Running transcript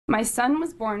My son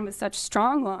was born with such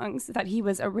strong lungs that he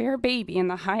was a rare baby in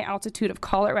the high altitude of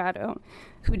Colorado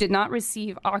who did not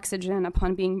receive oxygen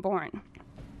upon being born.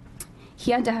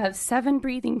 He had to have 7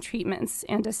 breathing treatments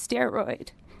and a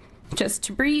steroid just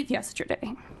to breathe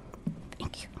yesterday.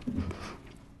 Thank you.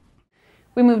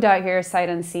 We moved out here sight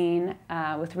unseen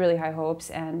with really high hopes,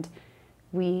 and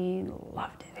we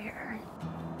loved it here.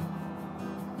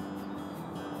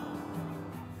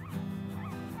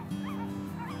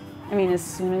 I mean, as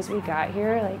soon as we got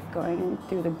here, like going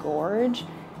through the gorge,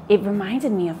 it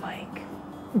reminded me of like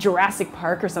Jurassic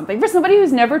Park or something. For somebody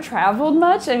who's never traveled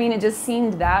much, I mean, it just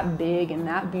seemed that big and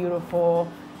that beautiful,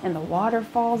 and the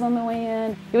waterfalls on the way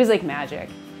in. It was like magic.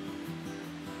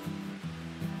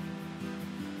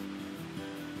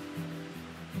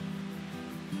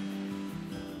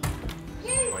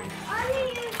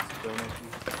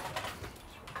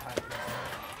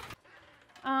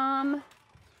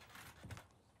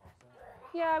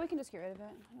 Yeah, we can just get rid of it. I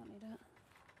don't need it.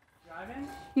 Driving?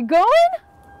 You going?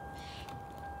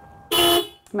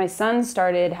 My son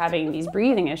started having these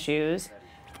breathing issues.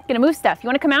 Gonna move stuff. You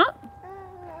wanna come out?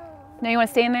 No, you wanna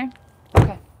stay in there?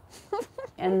 Okay.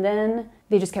 And then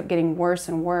they just kept getting worse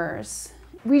and worse.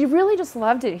 We really just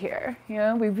loved it here, you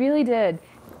know, we really did.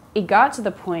 It got to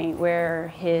the point where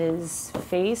his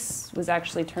face was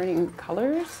actually turning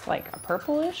colors, like a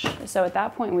purplish. So at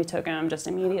that point we took him just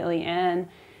immediately in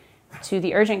to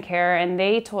the urgent care, and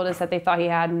they told us that they thought he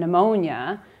had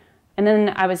pneumonia. And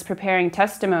then I was preparing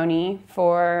testimony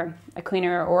for a Clean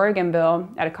Air Oregon bill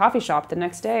at a coffee shop the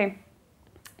next day.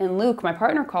 And Luke, my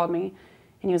partner, called me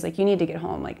and he was like, you need to get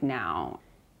home like now.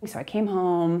 So I came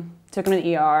home, took him to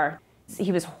the ER.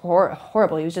 He was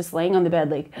horrible. He was just laying on the bed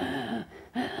like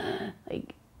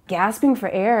gasping for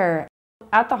air.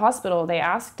 At the hospital, they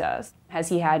asked us, has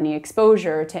he had any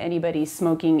exposure to anybody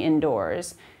smoking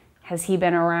indoors? Has he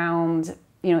been around,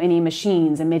 you know, any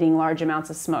machines emitting large amounts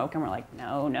of smoke? And we're like,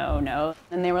 no, no, no.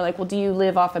 And they were like, well, do you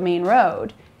live off a main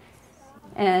road?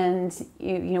 And,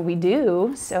 you know, we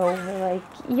do. So we're like,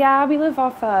 yeah, we live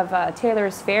off of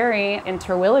Taylor's Ferry in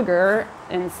Terwilliger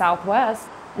in Southwest.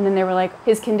 And then they were like,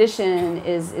 his condition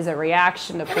is a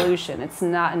reaction to pollution. It's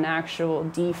not an actual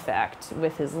defect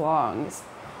with his lungs.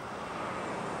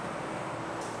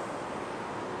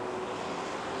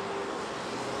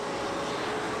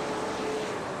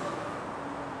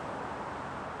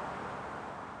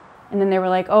 And then they were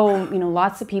like, oh, you know,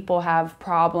 lots of people have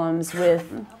problems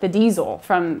with the diesel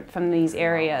from these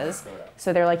areas.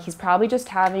 So they're like, he's probably just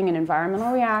having an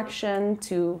environmental reaction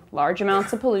to large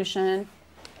amounts of pollution.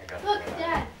 Look,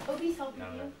 Dad, Obie's helping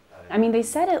you. I mean, they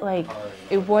said it like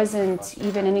it wasn't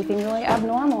even anything really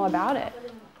abnormal about it.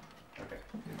 Okay,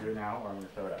 do it now or I'm going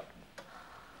to throw it up.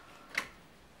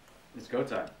 It's go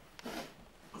time.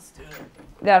 Let's do it.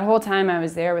 That whole time I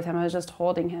was there with him, I was just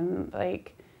holding him,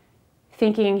 like,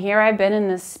 thinking, here I've been in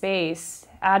this space,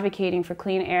 advocating for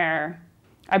clean air.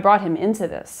 I brought him into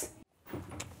this.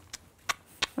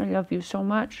 I love you so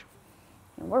much.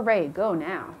 We're ready to go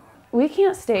now. We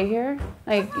can't stay here.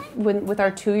 Like, with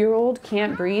our 2-year-old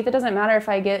can't breathe. It doesn't matter if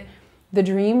I get the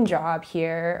dream job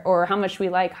here or how much we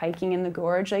like hiking in the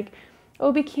gorge. Like,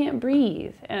 Obie can't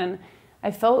breathe. And I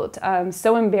felt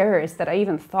so embarrassed that I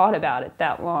even thought about it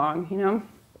that long, you know?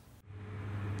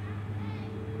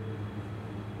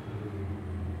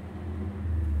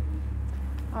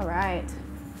 All right,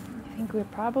 I think we're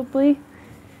probably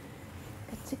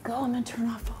good to go. I'm gonna turn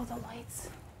off all the lights.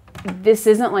 This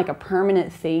isn't like a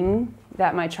permanent thing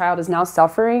that my child is now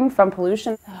suffering from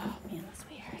pollution. Oh man, that's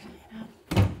weird,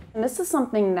 you know? And this is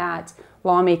something that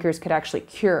lawmakers could actually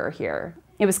cure here.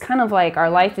 It was kind of like, our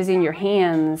life is in your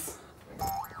hands.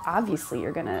 Obviously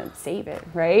you're gonna save it,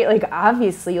 right? Like,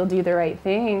 obviously you'll do the right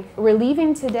thing. We're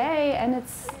leaving today and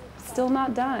it's still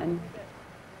not done.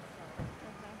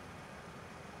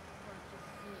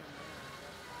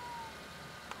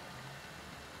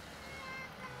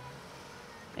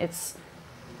 It's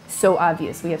so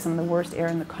obvious. We have some of the worst air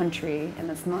in the country, and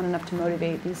it's not enough to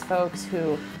motivate these folks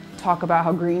who talk about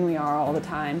how green we are all the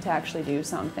time to actually do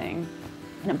something.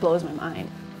 And it blows my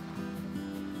mind.